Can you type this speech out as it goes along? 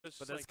it's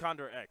But just that's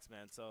Condor X,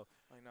 man. So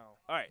I know.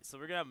 all right, so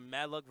we're gonna have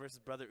Madluk versus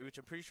BrothaUch.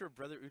 I'm pretty sure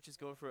BrothaUch is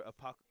going for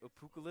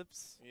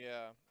Apucalypse.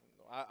 Yeah,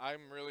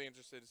 I'm really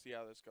interested to see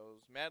how this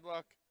goes.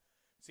 Madluk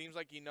seems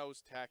like he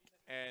knows tech,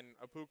 and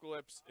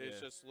Apucalypse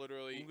is just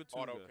literally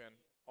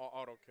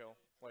auto kill.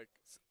 Like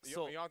you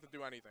don't have to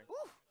do anything.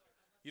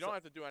 You don't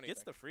have to do anything.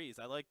 Gets the freeze.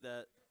 I like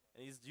that.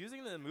 And he's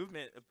using the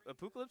movement.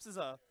 Apucalypse is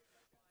a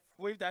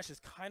wave dash is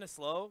kind of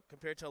slow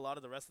compared to a lot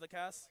of the rest of the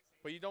cast.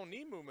 But you don't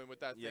need movement with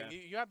that Yeah.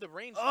 thing. You have the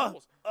range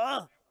tools.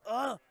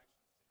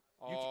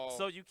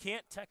 So you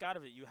can't tech out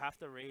of it. You have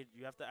to rage.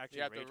 You have to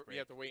actually rage break. You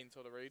have to wait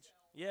until the rage.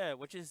 Yeah,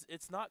 which is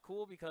it's not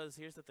cool because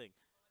here's the thing.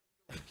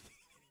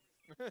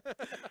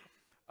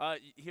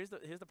 Here's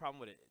the problem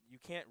with it. You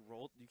can't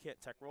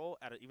tech roll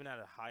even at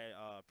a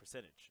high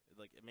percentage.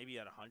 Like maybe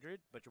at 100,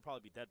 but you'll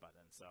probably be dead by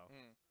then.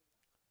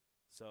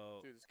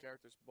 So Dude, this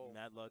character's bold.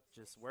 Madluk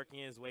just working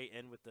his way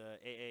in with the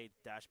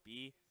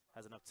AA-B,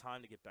 has enough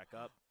time to get back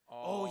up.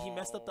 Oh, he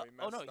messed up the.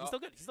 He's still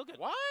good. He's still good.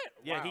 What?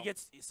 Yeah, wow. he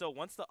gets. So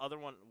once the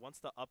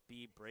up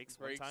B breaks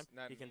one time,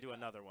 he can do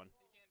another one.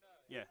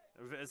 Yeah,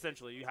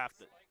 essentially you have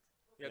to.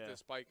 You have to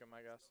spike him,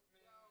 I guess,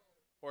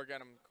 or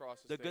get him across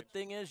the stage. The good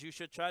thing is you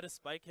should try to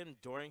spike him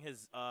during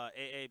his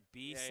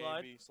AA-B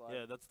slide.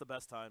 Yeah, that's the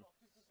best time.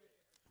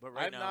 But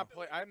right now,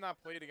 I have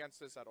not played against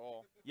this at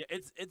all. Yeah,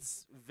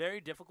 it's very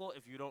difficult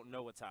if you don't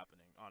know what's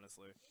happening.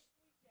 Honestly.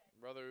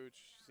 BrothaUch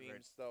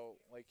seems though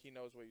like he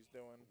knows what he's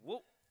doing.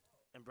 Whoop.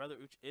 And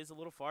BrothaUch is a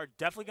little far.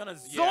 Definitely gonna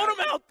zone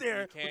him out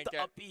there with the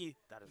up B.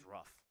 That is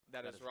rough.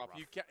 That is rough.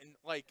 You can't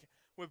like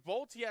with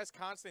bolts. He has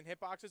constant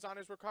hitboxes on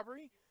his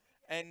recovery,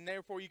 and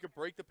therefore you could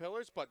break the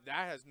pillars. But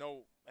that has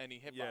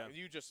any hitbox. Yeah.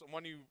 You just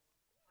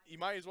you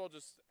might as well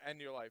just end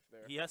your life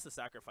there. He has to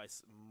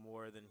sacrifice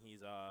more than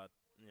he's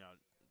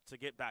to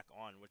get back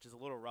on, which is a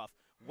little rough.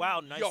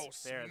 Wow, nice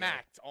fair.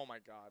 Smacked. There. Oh my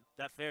god.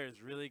 That fair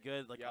is really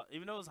good. Like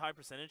even though it was high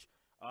percentage,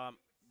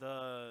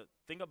 the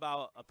thing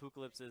about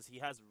Apucalypse is he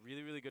has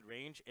really, really good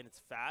range, and it's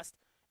fast,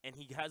 and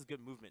he has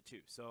good movement, too.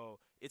 So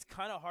it's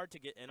kind of hard to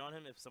get in on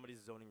him if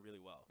somebody's zoning really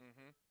well.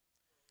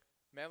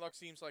 Madluk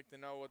seems like to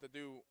know what to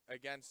do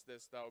against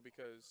this, though,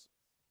 because...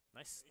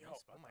 Nice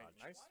spot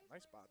dodge.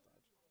 Nice spot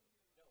dodge.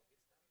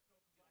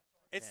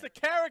 It's the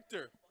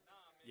character!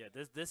 Yeah,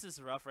 this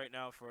is rough right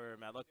now for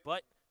Madluk,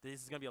 but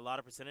this is going to be a lot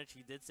of percentage.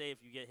 He did say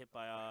if you get hit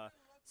by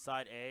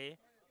side A,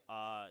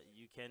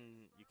 you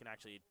can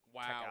actually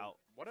check out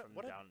from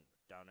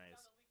down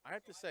A's. I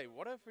have to say,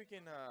 what a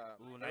freaking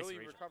early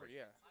recovery,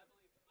 yeah.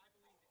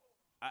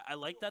 I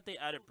like that they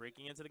added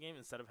breaking into the game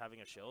instead of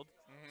having a shield.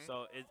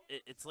 So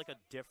it's like a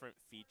different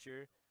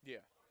feature. Yeah.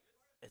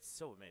 It's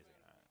so amazing.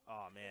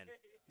 Oh, man.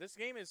 This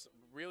game is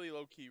really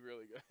low-key,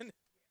 really good.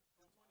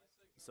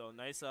 So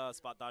nice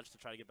spot dodge to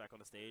try to get back on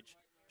the stage.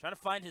 Trying to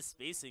find his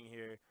spacing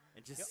here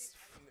and just...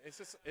 It's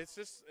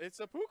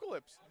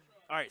Apucalypse.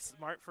 All right,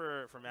 smart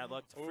for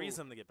Madluk to freeze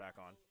him to get back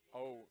on.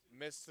 Oh,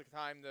 missed the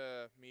time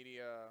the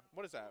media.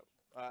 What is that?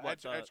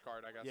 Edge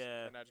card, I guess.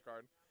 Yeah. An edge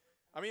card.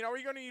 I mean, are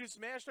we going to use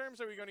Smash terms,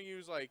 or are we going to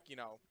use, like,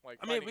 like...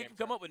 I mean, we can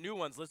come up with new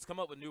ones. Let's come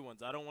up with new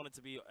ones. I don't want it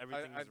to be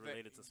everything is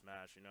related to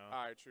Smash, you know?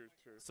 All right, true.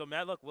 So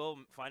Madluk will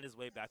find his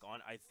way back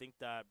on. I think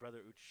that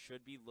BrothaUch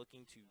should be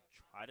looking to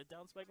try to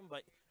down spike him,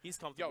 but he's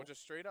comfortable. Yo,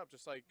 just straight up,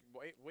 just, like,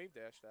 wave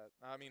dash that.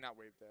 I mean, not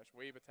wave dash.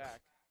 Wave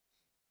attack.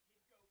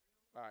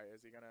 All right,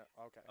 is he going to...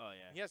 Okay. Oh,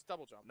 yeah. He has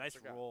double jump. Nice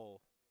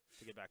roll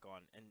to get back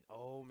on. And,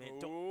 oh, man.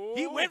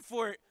 He went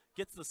for it.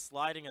 Gets the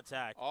sliding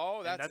attack.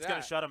 Oh, that's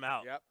going to shut him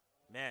out. Yep.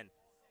 Man.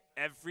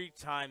 Every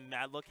time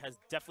Madluk has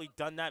definitely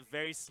done that.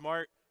 Very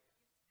smart.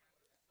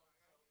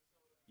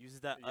 Uses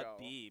that up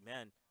B,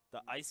 man.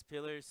 The ice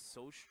pillar is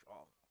so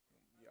strong.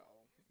 Yo,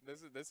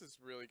 this is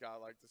really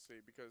God like to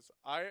see because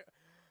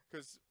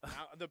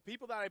the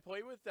people that I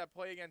play with that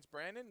play against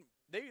Brandon,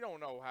 they don't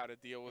know how to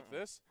deal with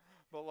this.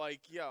 But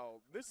like,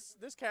 yo, this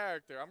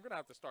character, I'm gonna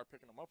have to start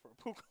picking him up for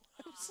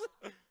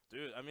Apucalypse.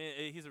 Dude, I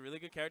mean, he's a really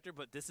good character,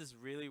 but this is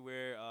really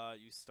where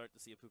you start to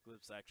see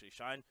Apucalypse actually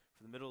shine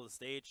from the middle of the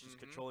stage, just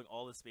controlling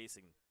all the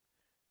spacing.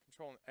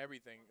 Controlling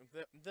everything.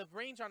 The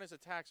range on his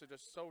attacks are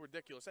just so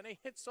ridiculous, and they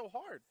hit so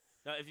hard.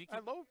 Now, if you keep,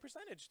 at low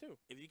percentage, too.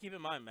 If you keep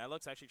in mind,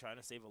 Madluk's actually trying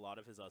to save a lot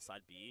of his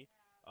side B,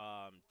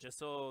 just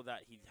so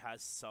that he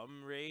has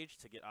some rage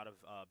to get out of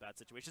bad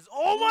situations.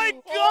 Oh, my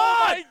God!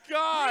 Oh, my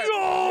God! Yo!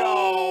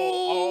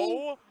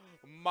 Oh,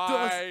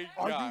 my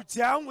God. Are you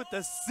down with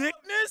the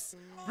sickness?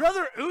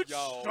 BrothaUch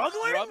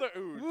struggling?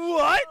 BrothaUch.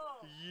 What?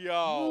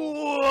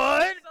 Yo.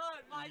 What?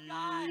 My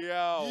God.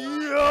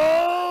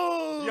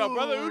 Yo,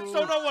 BrothaUch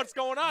don't know what's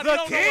going on. The he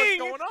don't king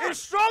know what's going on. is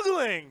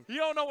struggling. He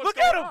don't know what's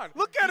going on.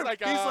 Look at him. Like,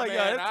 He's like,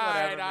 man, it's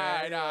whatever,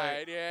 man.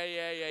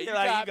 Yeah. You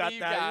got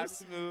that. You're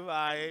smooth.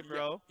 Alright,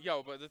 bro.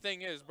 Yo, but the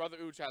thing is,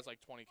 BrothaUch has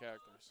like 20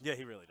 characters. Yeah,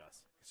 he really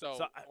does. So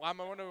I'm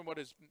wondering what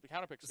his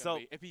counter pick is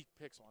going to be, if he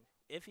picks one.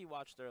 If he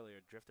watched earlier,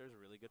 Drifter's a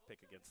really good pick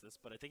against this,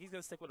 but I think he's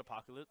going to stick with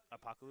Apucalypse.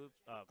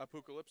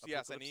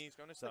 Yes, and he's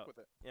going to stick with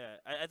it. Yeah,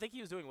 I think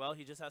he was doing well.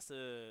 He just has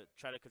to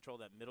try to control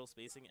that middle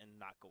spacing and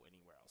not go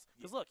anywhere else.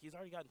 Because look, he's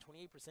already gotten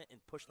 28%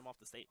 and pushed him off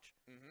the stage.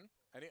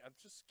 And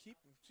just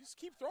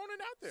keep throwing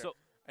it out there. So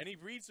And he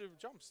reads the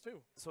jumps,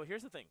 too. So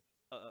here's the thing.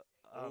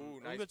 Ooh,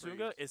 nice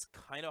Tooga freeze. is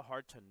kind of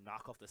hard to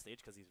knock off the stage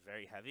because he's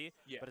very heavy.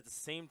 Yeah. But at the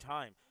same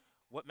time,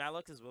 what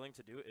Madluk is willing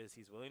to do is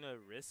he's willing to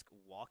risk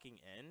walking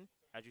in,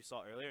 as you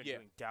saw earlier, and Yeah.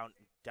 doing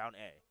down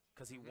A.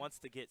 Because he Mhm. wants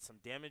to get some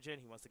damage in.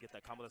 He wants to get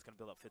that combo that's going to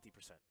build up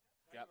 50%.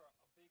 Yep.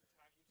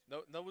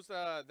 That was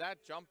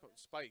that jump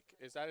spike.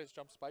 Is that his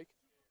jump spike?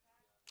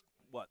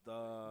 What?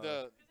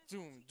 The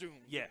doom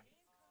doom. Yeah.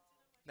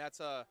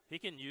 That's He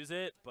can use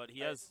it, but he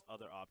has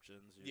other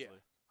options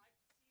usually.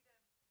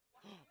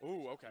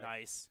 Ooh, okay.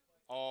 Nice.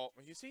 Oh,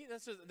 you see,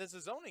 this is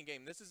a zoning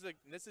game. This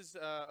is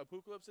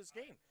Apucalypse's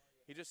game.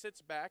 He just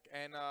sits back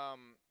and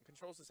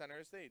controls the center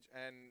of the stage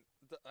and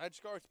the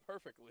edge guards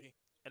perfectly.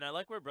 And I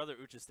like where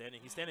BrothaUch is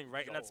standing. He's standing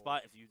right in that Yo.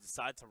 spot. If you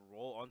decide to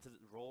roll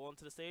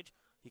onto the stage,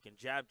 he can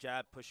jab,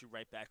 push you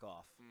right back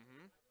off.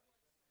 Mm-hmm.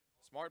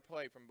 Smart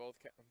play from both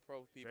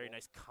pro people. Very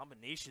nice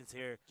combinations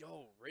here.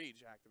 Yo,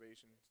 rage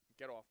activation.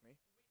 Get off me.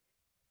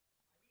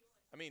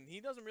 I mean, he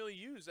doesn't really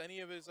use any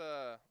of his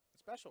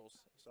specials,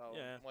 so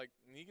Yeah. like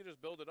he can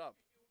just build it up.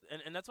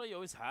 And that's why he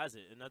always has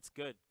it, and that's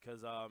good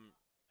because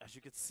as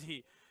you can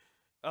see,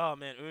 oh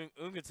man,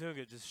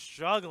 Ooga just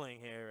struggling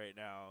here right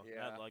now.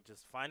 Yeah. Not, like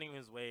just finding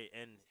his way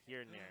in here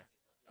and there.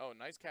 Oh,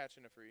 nice catch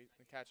in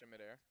catch in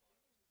midair.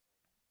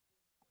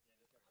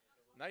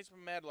 Nice from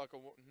Madluk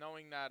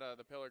knowing that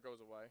the pillar goes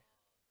away.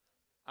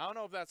 I don't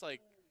know if that's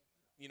like,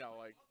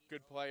 like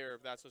good play or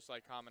if that's just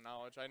like common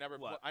knowledge. I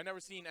never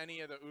seen any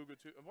of the Ooga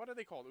Tooga. What are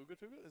they called? Ooga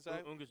Tooga? Is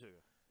that? Ooga Tooga.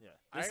 Yeah.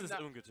 I This am is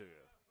not- Ooga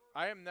Tooga.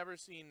 I have never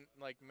seen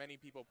like many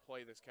people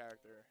play this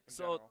character. In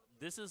So general.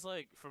 this is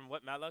like from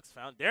what Madluk's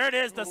found. There it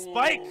is, the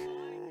spike.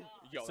 Ooh.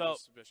 Yo, So-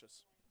 that's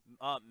vicious.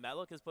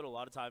 Madluk has put a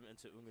lot of time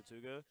into Ooga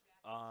Tooga.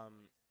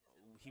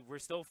 We're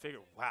still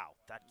figuring. Wow,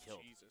 that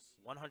killed. Jesus.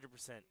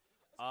 100%.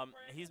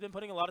 He's been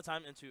putting a lot of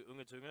time into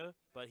Ooga Tooga,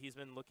 but he's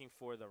been looking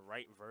for the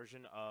right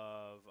version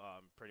of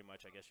pretty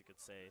much, I guess you could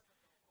say,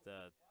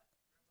 the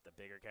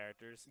bigger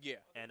characters. Yeah.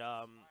 And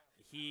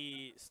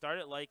he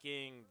started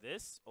liking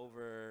this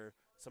over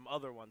some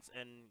other ones,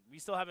 and we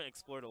still haven't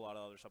explored a lot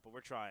of other stuff, but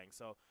we're trying.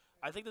 So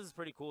I think this is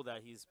pretty cool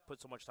that he's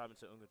put so much time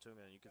into Ooga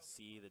Tooga, and you can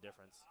see the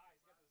difference.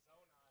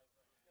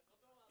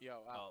 Yo,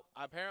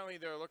 apparently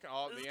they're looking.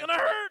 Oh, This the is gonna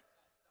hurt.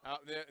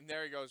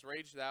 there he goes,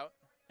 raged out.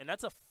 And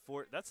that's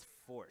that's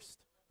forced.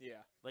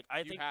 Yeah. Like I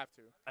You think have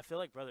to. I feel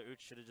like BrothaUch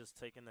should have just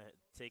taken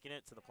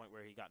it to the point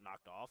where he got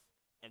knocked off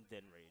and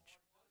then rage.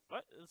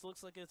 But it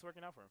looks like it's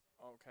working out for him.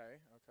 Okay.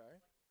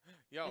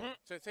 Yo, Mhm.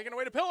 so taking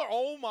away the pillar.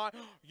 Oh my.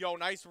 Yo,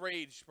 nice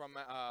rage from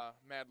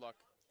Madluk.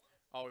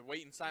 Oh,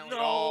 waiting silently.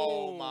 No.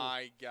 Oh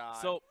my God.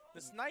 So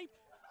the snipe.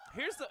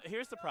 here's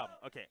the problem.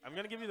 Okay, I'm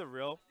gonna give you the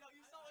real.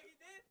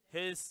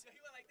 His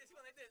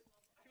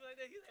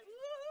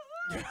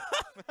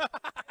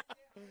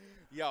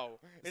Yo,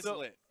 it's So-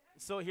 lit.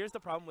 So here's the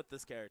problem with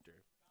this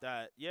character.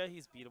 That yeah,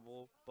 he's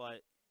beatable,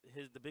 but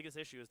the biggest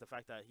issue is the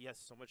fact that he has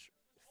so much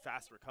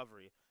fast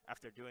recovery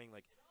after doing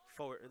like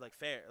forward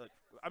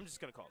I'm just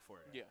gonna call it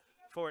forward. Yeah.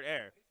 Forward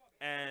air.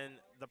 And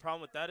the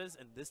problem with that is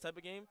in this type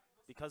of game,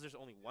 because there's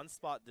only one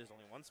spot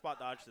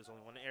dodge, there's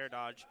only one air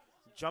dodge.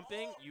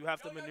 Jumping, you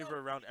have to maneuver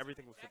around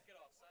everything with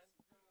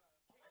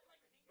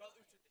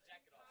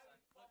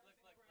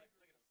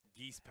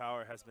Geese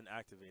power has been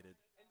activated.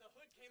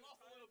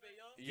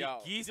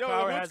 Yo, Geese yo, power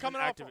the hood's has been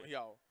coming off. activated.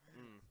 Yo,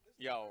 Mm.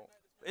 yo.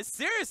 It's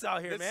serious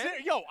out here,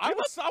 man. Yo, I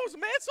was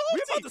mad salty.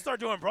 We're about to start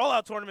doing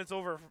Brawlout tournaments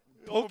over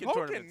poking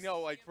tournaments. Yo,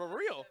 like for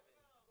real.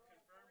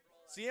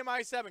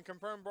 CMI7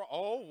 confirmed, bro.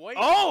 Oh wait.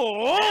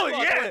 Oh,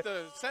 Madluk yeah. with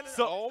the center-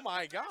 So- oh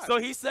my God. So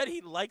he said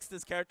he likes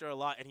this character a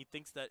lot, and he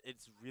thinks that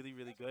it's really,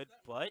 really good.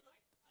 But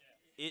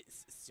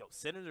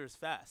Senator is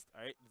fast.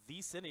 All right,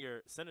 the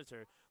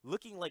Senator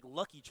looking like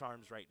Lucky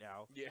Charms right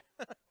now, yeah.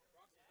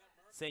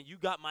 saying you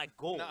got my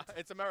gold. Nah,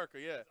 it's America.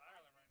 Yeah.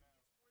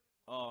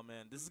 Oh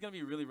man, this is gonna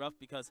be really rough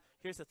because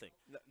here's the thing: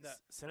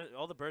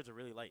 all the birds are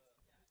really light.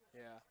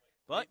 Yeah.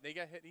 But they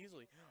get hit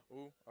easily.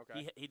 Ooh.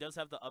 Okay. he does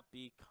have the up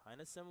B, kind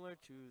of similar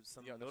to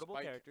some Yo, the notable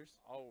spike. characters.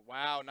 Oh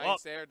wow,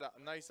 nice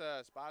nice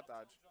spot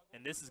dodge.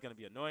 And this is gonna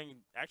be annoying.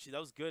 Actually,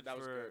 that was good That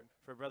was good.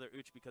 for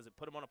BrothaUch because it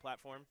put him on a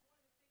platform.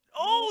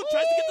 Oh,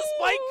 tries to get the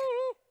spike.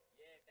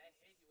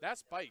 That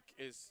spike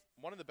is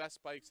one of the best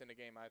spikes in the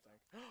game, I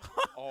think.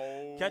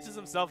 Oh. Catches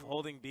himself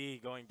holding B,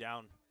 going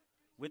down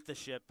with the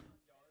ship.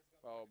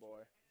 Oh boy.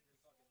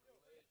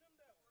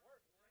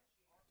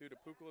 Dude,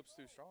 Apucalypse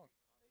too strong.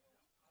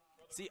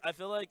 See, I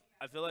feel like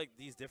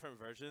these different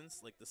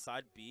versions, like the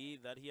side B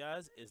that he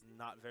has, is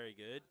not very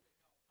good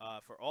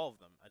for all of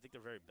them. I think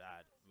they're very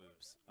bad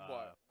moves.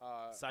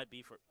 What? Side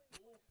B for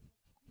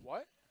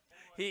What?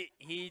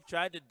 he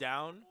tried to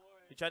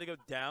go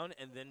down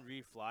and then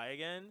refly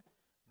again,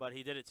 but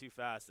he did it too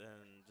fast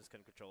and just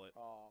couldn't control it.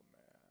 Oh man.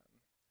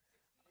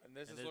 And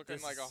this And is thi- looking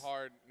this like a is-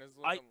 hard. This is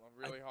looking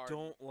really I hard.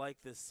 don't like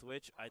this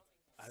switch. I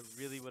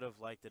really would have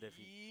liked it if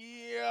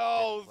he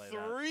Yo, didn't play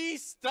that. 3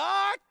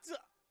 stocked.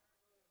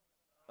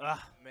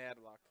 Ah,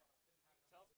 Madluk.